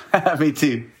know. Me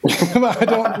too.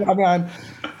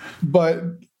 But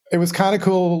it was kind of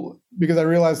cool because I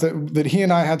realized that he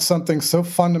and I had something so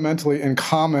fundamentally in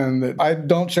common that I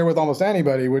don't share with almost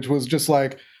anybody, which was just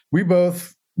like,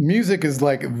 music is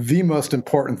like the most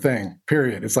important thing,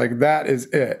 period. It's like, that is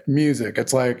it. Music.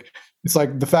 It's like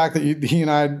the fact that he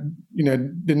and I,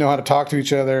 didn't know how to talk to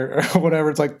each other or whatever.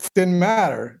 It's like, didn't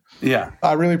matter. Yeah.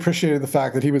 I really appreciated the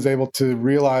fact that he was able to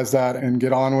realize that and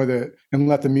get on with it and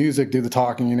let the music do the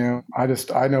talking,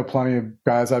 I know plenty of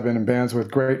guys I've been in bands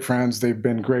with, great friends. They've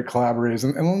been great collaborators,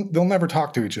 and they'll never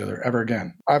talk to each other ever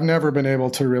again. I've never been able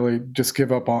to really just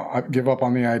give up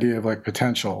on the idea of like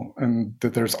potential, and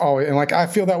that there's always, and like I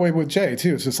feel that way with Jay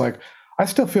too. It's just like, I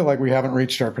still feel like we haven't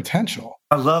reached our potential.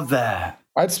 I love that.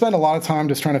 I'd spend a lot of time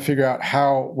just trying to figure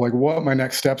out what my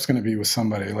next step's going to be with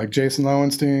somebody like Jason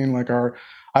Lowenstein,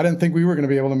 I didn't think we were going to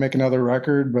be able to make another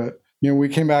record, but we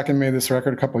came back and made this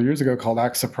record a couple of years ago called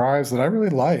Act Surprised that I really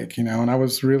like, and I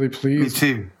was really pleased.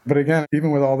 Me too. But again,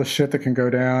 even with all the shit that can go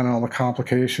down and all the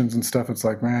complications and stuff, it's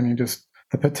like, man,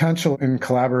 the potential in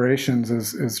collaborations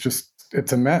is just,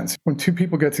 it's immense. When two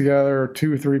people get together or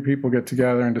two or three people get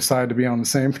together and decide to be on the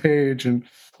same page, and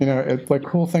it's like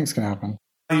cool things can happen.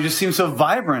 You just seem so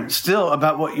vibrant still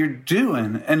about what you're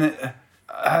doing, and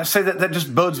I say that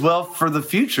just bodes well for the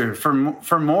future, for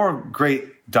more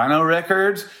great Dino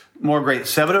records, more great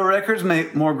Sebadoh records,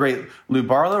 more great Lou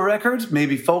Barlow records,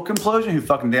 maybe Folk Implosion, who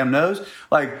fucking damn knows,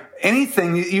 like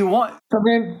anything you want. I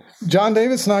mean, John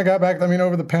Davis and I got back,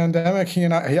 over the pandemic, he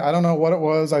and I don't know what it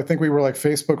was. I think we were like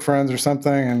Facebook friends or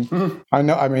something. And I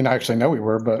actually know we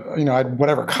were, but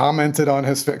I commented on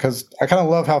his, because I kind of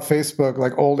love how Facebook,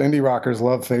 like old indie rockers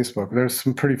love Facebook. There's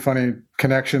some pretty funny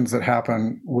connections that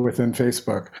happen within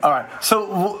Facebook. All right.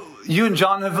 So you and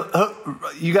John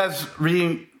you guys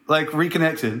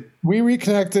reconnected? We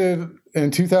reconnected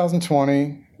in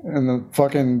 2020 in the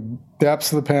fucking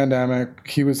depths of the pandemic.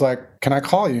 He was like, can I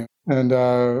call you? And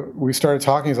we started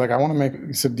talking. He's like,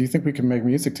 he said, do you think we can make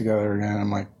music together again?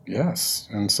 I'm like, yes.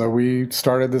 And so we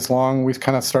started we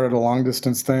kind of started a long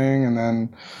distance thing. And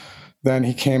then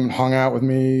he came and hung out with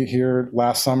me here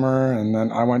last summer. And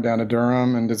then I went down to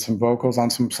Durham and did some vocals on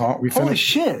some song. Holy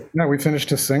shit. Yeah, we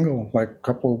finished a single like a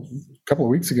couple of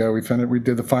weeks ago. We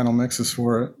did the final mixes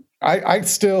for it. I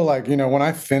still when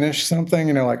I finish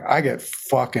something, I get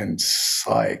fucking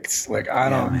psyched.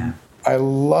 I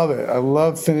love it. I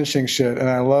love finishing shit, and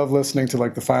I love listening to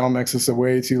the final mixes are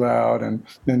way too loud, and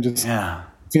then just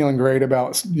feeling great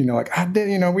about I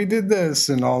did we did this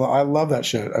and all that. I love that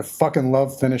shit. I fucking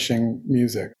love finishing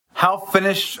music. How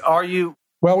finished are you?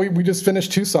 Well, we just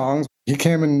finished 2 songs. He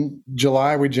came in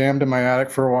July. We jammed in my attic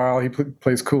for a while. He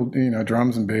plays cool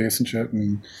drums and bass and shit.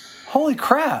 And holy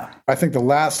crap! I think the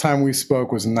last time we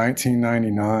spoke was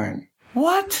 1999.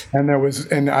 What?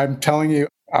 And I'm telling you,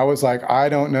 I was like, I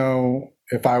don't know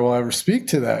if I will ever speak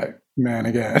to that man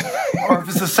again. Or if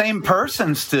it's the same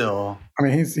person still.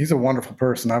 He's a wonderful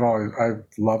person. I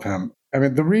love him.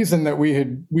 The reason that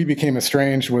we became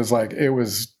estranged was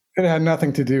it had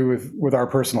nothing to do with our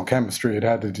personal chemistry. It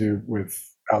had to do with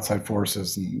outside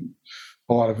forces and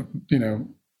a lot of,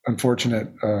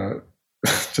 unfortunate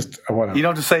Just whatever. You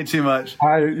don't have to say too much.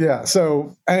 Yeah.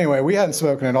 So anyway, we hadn't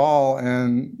spoken at all,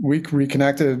 and we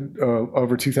reconnected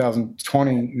over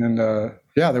 2020, and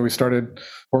then we started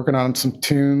working on some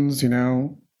tunes,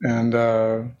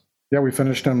 and we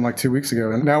finished them like 2 weeks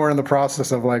ago, and now we're in the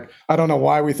process of like, I don't know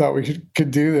why we thought we could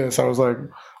do this. I was like,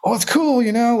 oh, it's cool,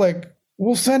 like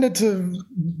we'll send it to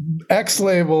X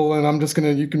label,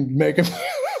 and you can make it.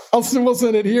 We'll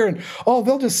send it here, and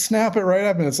they'll just snap it right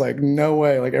up, and it's like, no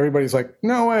way. Like everybody's like,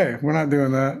 no way, we're not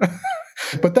doing that.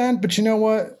 but you know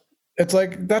what? It's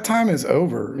like that time is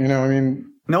over.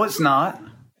 No, it's not.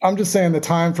 I'm just saying the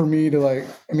time for me to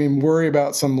worry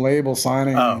about some label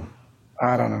signing. Oh,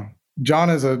 I don't know. John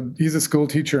he's a school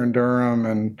teacher in Durham,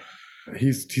 and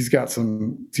he's going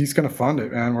to fund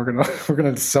it, man. We're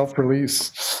going to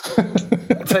self-release.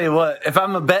 I'll tell you what, if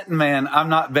I'm a betting man, I'm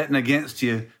not betting against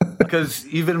you, because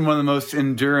you've been one of the most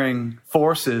enduring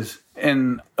forces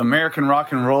in American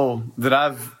rock and roll that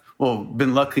I've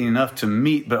been lucky enough to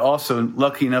meet, but also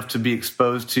lucky enough to be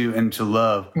exposed to and to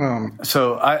love.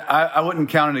 So I wouldn't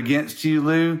count it against you,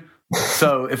 Lou.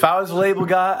 So if I was a label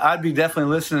guy, I'd be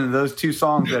definitely listening to those 2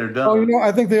 songs that are done.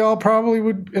 I think they all probably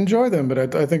would enjoy them, but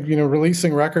I think,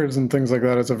 releasing records and things like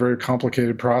that is a very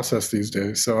complicated process these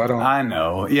days. So I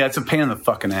know. Yeah, it's a pain in the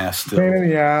fucking ass still. Pain in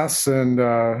the ass. And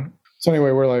so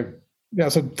anyway, we're like,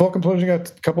 so Full Complosion got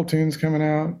a couple tunes coming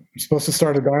out. We're supposed to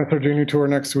start a Dinosaur Junior tour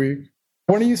next week.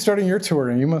 When are you starting your tour?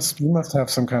 And you must have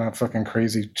some kind of fucking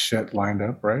crazy shit lined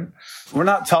up, right? We're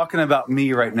not talking about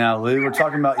me right now, Lou. We're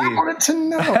talking about you. I wanted to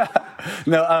know.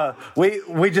 No,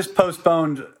 we just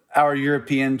postponed our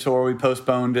European tour. We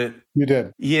postponed it. You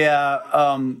did? Yeah,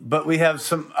 but we have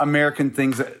some American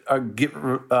things that get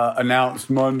announced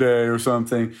Monday or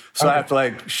something. So I have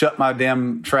to shut my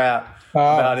damn trap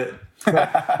about it.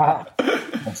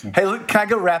 Hey, look, can I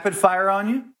go rapid fire on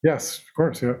you? Yes, of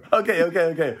course. Yeah.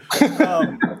 Okay.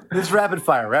 This rapid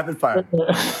fire.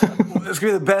 It's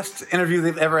gonna be the best interview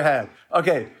they've ever had.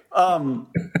 Okay.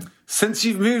 Since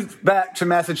you've moved back to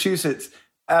Massachusetts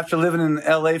after living in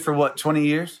LA for 20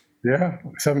 years? Yeah,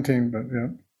 17, but yeah.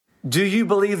 Do you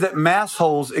believe that mass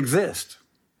holes exist?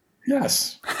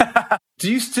 Yes.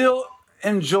 Do you still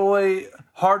enjoy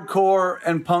hardcore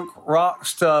and punk rock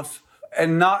stuff,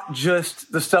 and not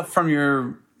just the stuff from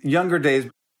your younger days?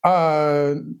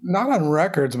 Not on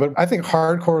records, but I think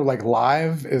hardcore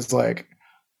live is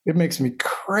it makes me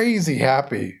crazy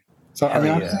happy. So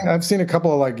I've seen a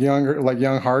couple of young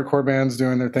hardcore bands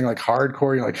doing their thing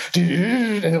hardcore.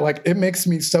 And it makes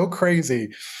me so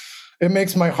crazy. It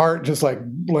makes my heart just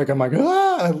I'm like,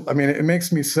 ah! It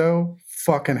makes me so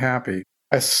fucking happy.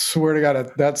 I swear to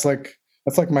God, that's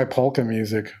my polka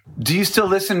music. Do you still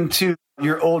listen to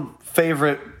your old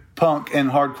favorite punk and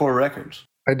hardcore records?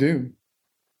 I do.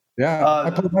 Yeah.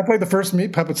 I played the first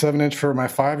Meat Puppet 7-inch for my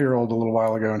 5-year-old a little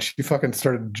while ago, and she fucking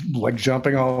started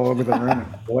jumping all over the room. It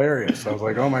was hilarious. I was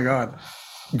like, oh my God.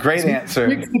 Great answer.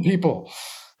 Speak to the people.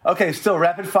 Okay, still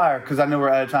rapid fire, because I know we're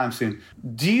out of time soon.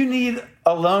 Do you need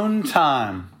alone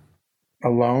time?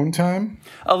 Alone time?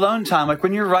 Alone time.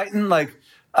 When you're writing,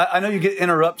 I know you get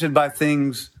interrupted by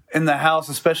things in the house,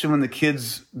 especially when the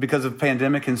kids, because of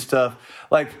pandemic and stuff.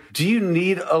 Do you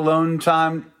need alone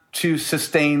time to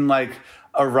sustain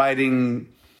a writing?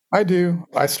 I do.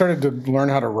 I started to learn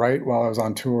how to write while I was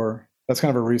on tour. That's kind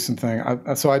of a recent thing.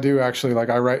 So I do actually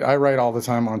I write all the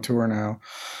time on tour now.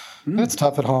 And it's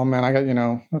tough at home, man. I got,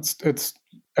 it's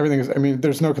everything is,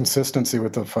 there's no consistency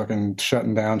with the fucking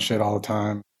shutting down shit all the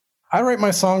time. I write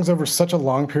my songs over such a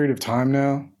long period of time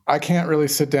now. I can't really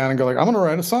sit down and go I'm going to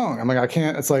write a song. I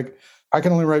can't. It's I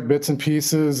can only write bits and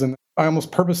pieces, and I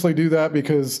almost purposely do that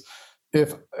because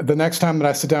if the next time that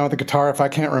I sit down with the guitar, if I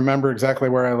can't remember exactly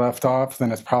where I left off,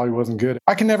 then it probably wasn't good.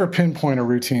 I can never pinpoint a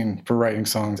routine for writing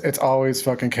songs. It's always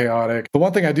fucking chaotic. The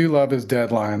one thing I do love is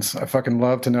deadlines. I fucking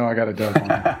love to know I got a deadline.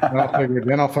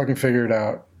 then I'll fucking figure it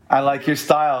out. I like your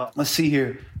style. Let's see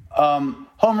here. Home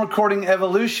recording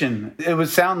evolution. It would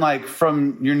sound like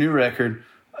from your new record,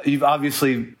 you've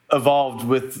obviously evolved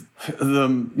with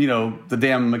the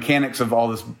damn mechanics of all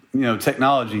this,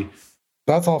 technology.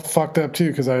 That's all fucked up too,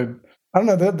 because I don't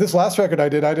know. This last record I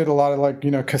did a lot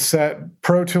of cassette,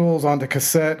 Pro Tools onto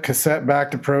cassette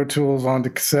back to Pro Tools onto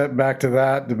cassette back to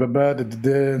that.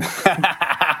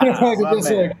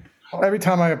 Every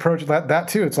time I approach that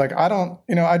too, it's I don't,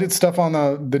 I did stuff on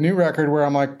the new record where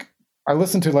I'm I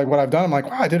listened to what I've done. I'm wow,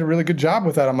 I did a really good job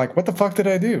with that. I'm what the fuck did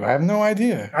I do? I have no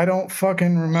idea. I don't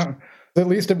fucking remember. At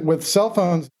least with cell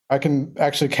phones, I can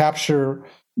actually capture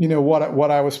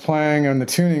what I was playing and the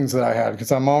tunings that I had,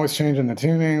 because I'm always changing the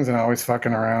tunings and always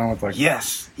fucking around with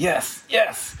yes.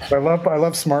 I love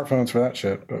smartphones for that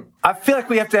shit. But I feel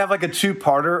we have to have a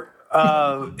two-parter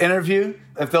interview,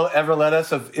 if they'll ever let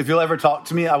us, if you'll ever talk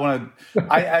to me, I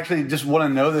actually just want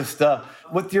to know this stuff.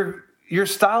 With your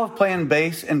style of playing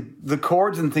bass and the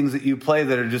chords and things that you play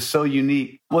that are just so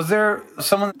unique, was there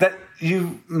someone that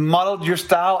you modeled your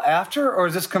style after, or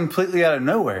is this completely out of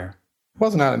nowhere? It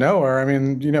wasn't out of nowhere. I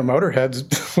mean,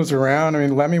 Motorhead was around. I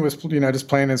mean, Lemmy was, just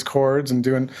playing his chords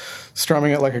and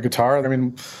strumming it like a guitar. I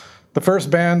mean, the first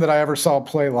band that I ever saw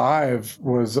play live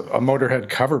was a Motorhead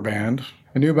cover band.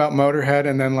 I knew about Motorhead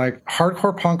and then like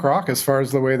hardcore punk rock as far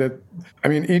as the way that,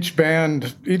 each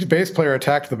bass player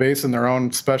attacked the bass in their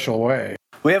own special way.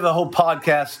 We have a whole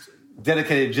podcast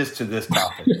dedicated just to this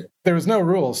topic. There was no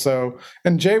rules.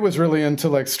 And Jay was really into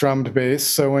like strummed bass.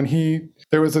 So when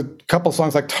there was a couple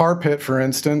songs like Tar Pit, for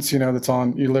instance, that's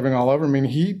on You Living All Over.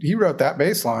 He wrote that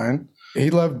bass line. He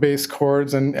loved bass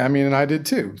chords, and I did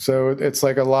too. So it's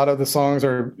like a lot of the songs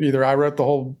are either I wrote the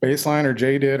whole bass line or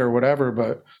Jay did or whatever.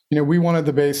 But, we wanted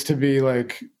the bass to be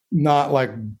like not like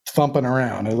thumping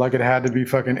around. Like it had to be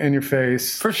fucking in your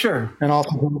face. For sure. And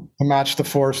also to match the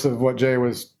force of what Jay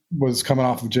was coming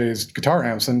off of Jay's guitar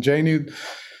amps. And Jay knew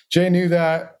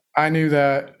that. I knew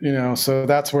that, so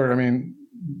that's where,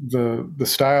 the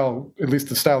style, at least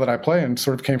the style that I play in,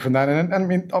 sort of came from that.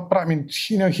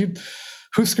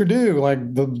 Husker Du,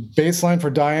 like the bass line for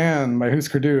Diane by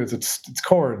Husker Du, it's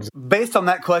chords. Based on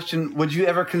that question, would you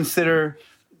ever consider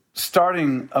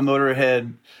starting a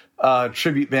Motorhead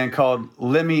tribute band called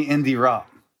Lemmy Indie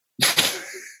Rock?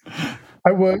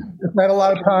 I would, if I had a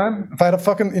lot of time. If I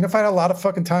had a lot of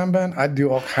fucking time, Ben, I'd do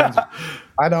all kinds of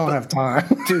I don't have time.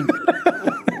 Dude,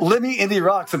 Lemmy Indie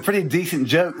Rock's a pretty decent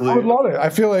joke, Lou. I would love it. I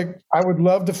feel like I would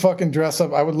love to fucking dress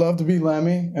up. I would love to be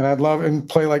Lemmy, and I'd love and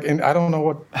play like. And I don't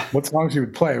know what songs you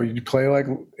would play. Would you play like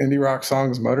indie rock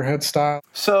songs, Motorhead style?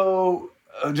 So,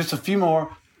 just a few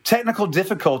more technical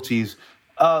difficulties.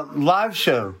 Live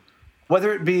show,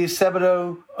 whether it be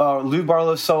Sebadoh, Lou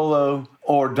Barlow solo,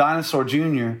 or Dinosaur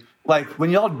Jr. Like when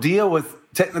y'all deal with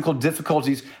technical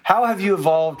difficulties, how have you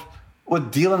evolved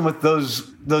with dealing with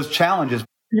those challenges?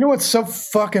 You know what's so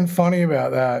fucking funny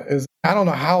about that is I don't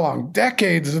know how long,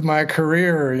 decades of my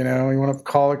career, you want to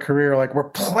call it a career, like we're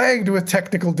plagued with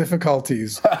technical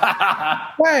difficulties.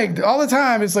 Plagued all the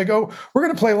time. It's like, oh, we're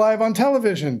going to play live on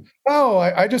television. Oh,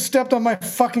 I just stepped on my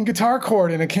fucking guitar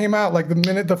cord and it came out like the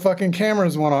minute the fucking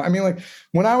cameras went on. Like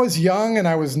when I was young and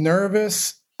I was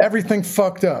nervous, everything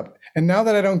fucked up. And now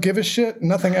that I don't give a shit,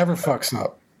 nothing ever fucks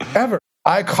up. Ever.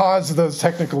 I caused those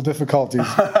technical difficulties.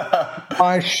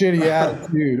 My shitty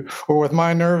attitude or with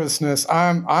my nervousness,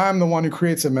 I'm the one who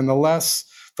creates them. And the less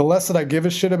that I give a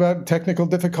shit about technical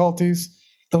difficulties,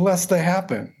 the less they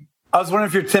happen. I was wondering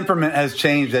if your temperament has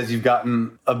changed as you've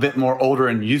gotten a bit more older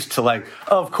and used to like,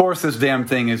 oh, of course this damn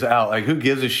thing is out. Like, who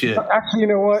gives a shit? Actually, you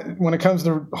know what? When it comes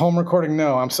to home recording,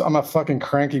 no, I'm a fucking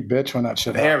cranky bitch when that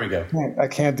shit happens. There we go. I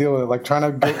can't deal with it. Like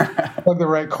trying to plug the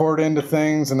right chord into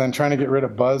things and then trying to get rid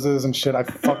of buzzes and shit. I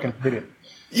fucking hate it.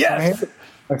 Yes.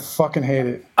 I fucking hate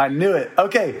it. I knew it.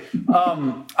 Okay.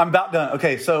 I'm about done.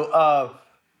 Okay. So,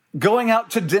 going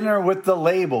out to dinner with the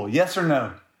label, yes or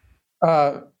no?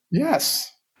 Yes.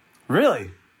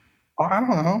 Really? I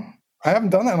don't know. I haven't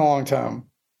done that in a long time.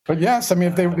 But yes,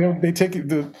 if they take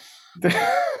it,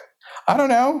 I don't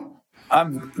know.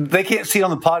 They can't see it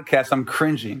on the podcast. I'm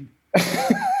cringing.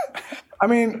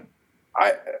 I've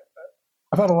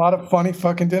had a lot of funny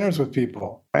fucking dinners with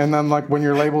people. And then like when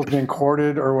your label's being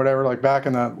courted or whatever, like back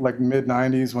in the like mid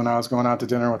 90s when I was going out to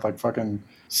dinner with like fucking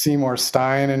Seymour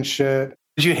Stein and shit.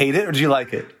 Did you hate it or did you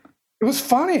like it? It was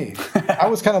funny. I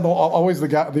was kind of always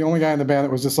the only guy in the band that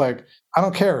was just like, I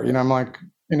don't care. I'm like,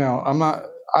 I'm not,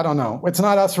 I don't know. It's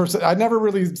not us versus, I never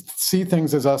really see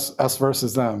things as us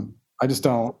versus them. I just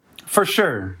don't. For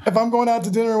sure. If I'm going out to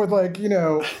dinner with like,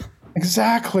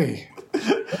 exactly.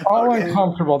 They're all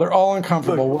uncomfortable. They're all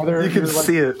uncomfortable. Look, whether you can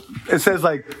see it. It says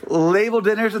like label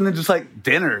dinners and then just like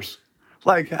dinners.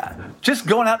 Like just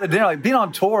going out to dinner, like being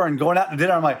on tour and going out to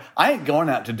dinner. I'm like, I ain't going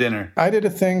out to dinner. I did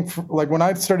a thing like when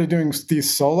I started doing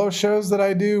these solo shows that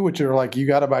I do, which are like you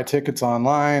got to buy tickets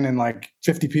online and like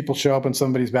 50 people show up in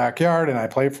somebody's backyard and I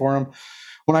play for them.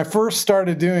 When I first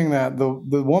started doing that, the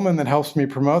woman that helps me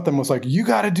promote them was like, you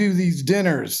got to do these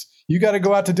dinners. You got to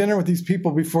go out to dinner with these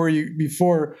people before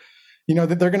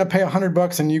that they're going to pay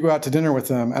 $100 and you go out to dinner with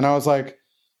them. And I was like,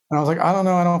 I don't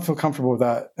know. I don't feel comfortable with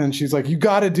that. And she's like, you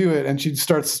got to do it. And she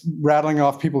starts rattling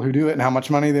off people who do it and how much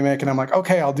money they make. And I'm like,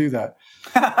 okay, I'll do that.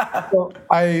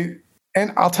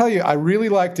 And I'll tell you, I really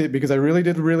liked it because I really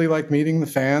did like meeting the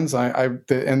fans.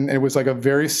 And it was like a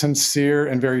very sincere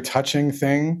and very touching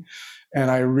thing.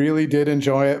 And I really did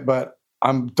enjoy it, but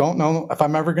I don't know if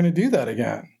I'm ever going to do that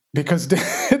again. Because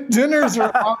dinners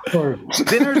are awkward.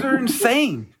 Dinners are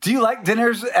insane. Do you like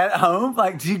dinners at home?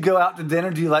 Like, do you go out to dinner?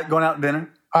 Do you like going out to dinner?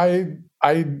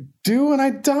 I do and I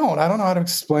don't. I don't know how to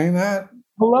explain that.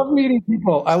 I love meeting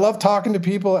people. I love talking to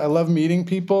people. I love meeting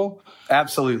people.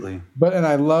 Absolutely. And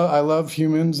I love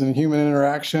humans and human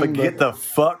interaction. But get the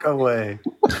fuck away.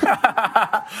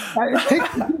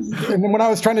 And when I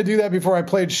was trying to do that before I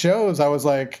played shows, I was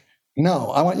like,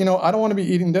 no, I don't want to be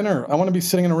eating dinner. I want to be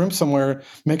sitting in a room somewhere,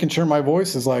 making sure my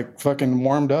voice is like fucking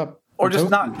warmed up. Or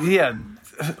just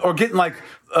or getting like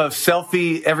a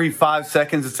selfie every 5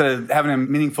 seconds instead of having a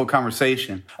meaningful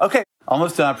conversation. Okay,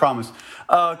 almost done, I promise.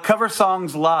 Cover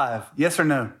songs live, yes or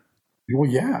no? Well,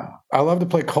 yeah. I love to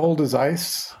play Cold as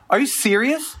Ice. Are you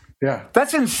serious? Yeah.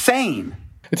 That's insane.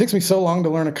 It takes me so long to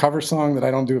learn a cover song that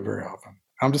I don't do it very often.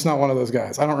 I'm just not one of those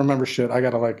guys. I don't remember shit.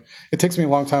 It takes me a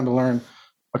long time to learn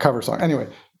a cover song. Anyway,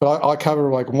 but I'll cover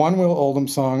like one Will Oldham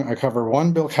song. I cover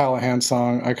one Bill Callahan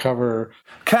song. I cover...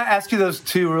 Can I ask you those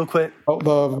two real quick? Oh,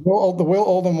 the Will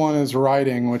Oldham one is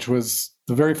Riding, which was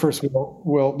the very first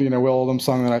Will Oldham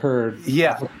song that I heard.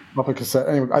 Yeah. Off a cassette.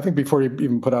 Anyway, I think before he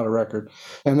even put out a record.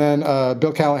 And then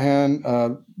Bill Callahan,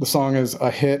 the song is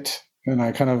A Hit. And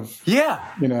I kind of... Yeah.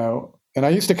 And I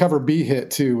used to cover B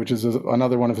Hit too, which is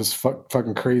another one of his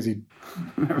fucking crazy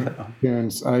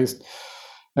tunes.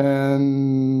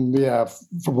 And yeah,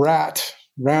 Rat,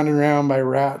 Round and Round by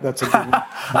Rat. That's a good one.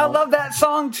 I love that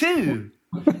song too.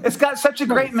 It's got such a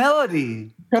great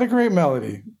melody. Got a great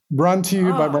melody. Run to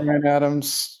You by Bryan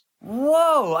Adams.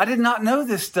 Whoa, I did not know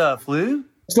this stuff, Lou.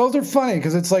 Those are funny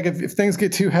because it's like if things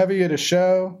get too heavy at a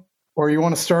show, or you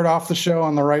want to start off the show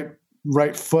on the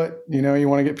right foot, you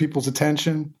want to get people's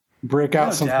attention, break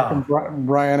out some fucking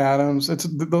Bryan Adams.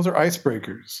 Those are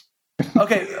icebreakers.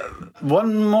 Okay,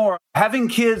 one more. Having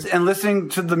kids and listening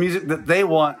to the music that they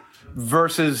want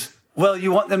versus,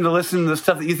 you want them to listen to the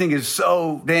stuff that you think is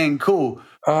so dang cool.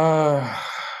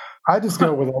 I just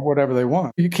go with whatever they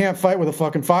want. You can't fight with a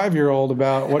fucking 5-year-old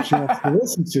about what she wants to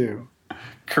listen to.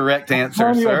 Correct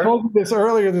answer, sir. I told you this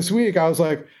earlier this week. I was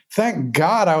like, thank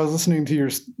God I was listening to your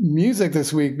music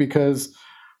this week because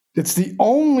it's the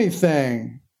only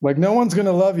thing. Like, No One's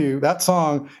Gonna Love You, that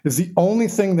song is the only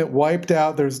thing that wiped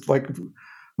out. There's like,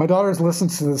 my daughter's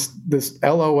listens to this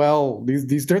LOL.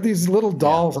 They're these little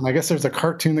dolls, and I guess there's a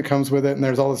cartoon that comes with it, and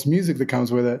there's all this music that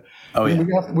comes with it. Oh yeah.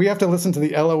 We have to listen to the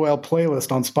LOL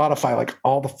playlist on Spotify like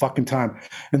all the fucking time.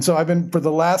 And so I've been, for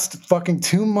the last fucking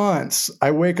 2 months, I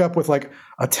wake up with like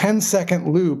a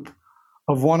 10-second loop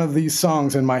of one of these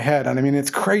songs in my head. And I mean,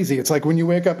 it's crazy. It's like when you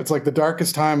wake up, it's like the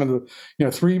darkest time of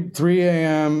the, 3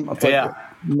 a.m. It's like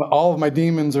all of my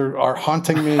demons are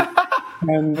haunting me.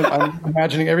 And I'm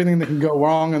imagining everything that can go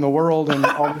wrong in the world and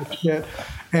all this shit.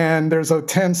 And there's a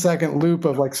 10-second loop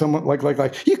of like someone like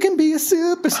you can be a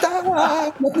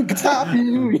superstar, nothing can stop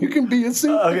you. You can be a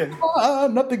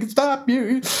superstar, nothing can stop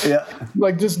you. Yeah,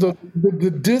 like just the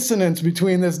dissonance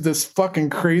between this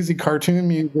fucking crazy cartoon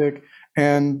music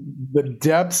and the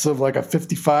depths of like a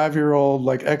 55-year-old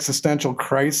like existential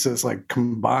crisis like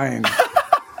combined.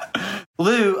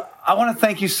 Lou, I want to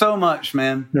thank you so much,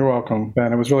 man. You're welcome,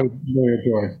 Ben. It was really, really a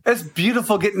joy. It's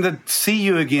beautiful getting to see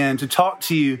you again, to talk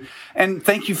to you. And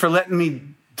thank you for letting me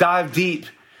dive deep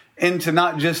into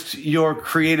not just your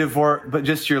creative work, but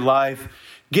just your life.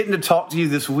 Getting to talk to you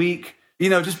this week.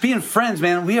 Just being friends,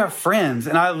 man. We are friends.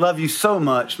 And I love you so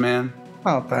much, man.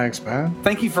 Oh, thanks, man.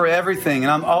 Thank you for everything.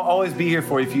 And I'll always be here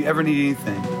for you if you ever need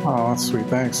anything. Oh, that's sweet.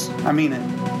 Thanks. I mean it.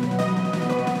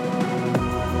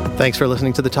 Thanks for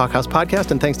listening to the Talkhouse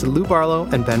podcast, and thanks to Lou Barlow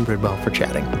and Ben Bridwell for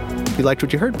chatting. If you liked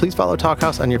what you heard, please follow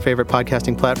Talkhouse on your favorite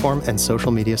podcasting platform and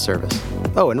social media service.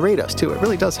 Oh, and rate us, too. It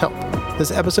really does help. This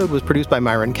episode was produced by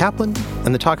Myron Kaplan,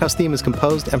 and the Talkhouse theme is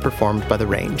composed and performed by The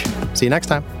Range. See you next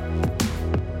time.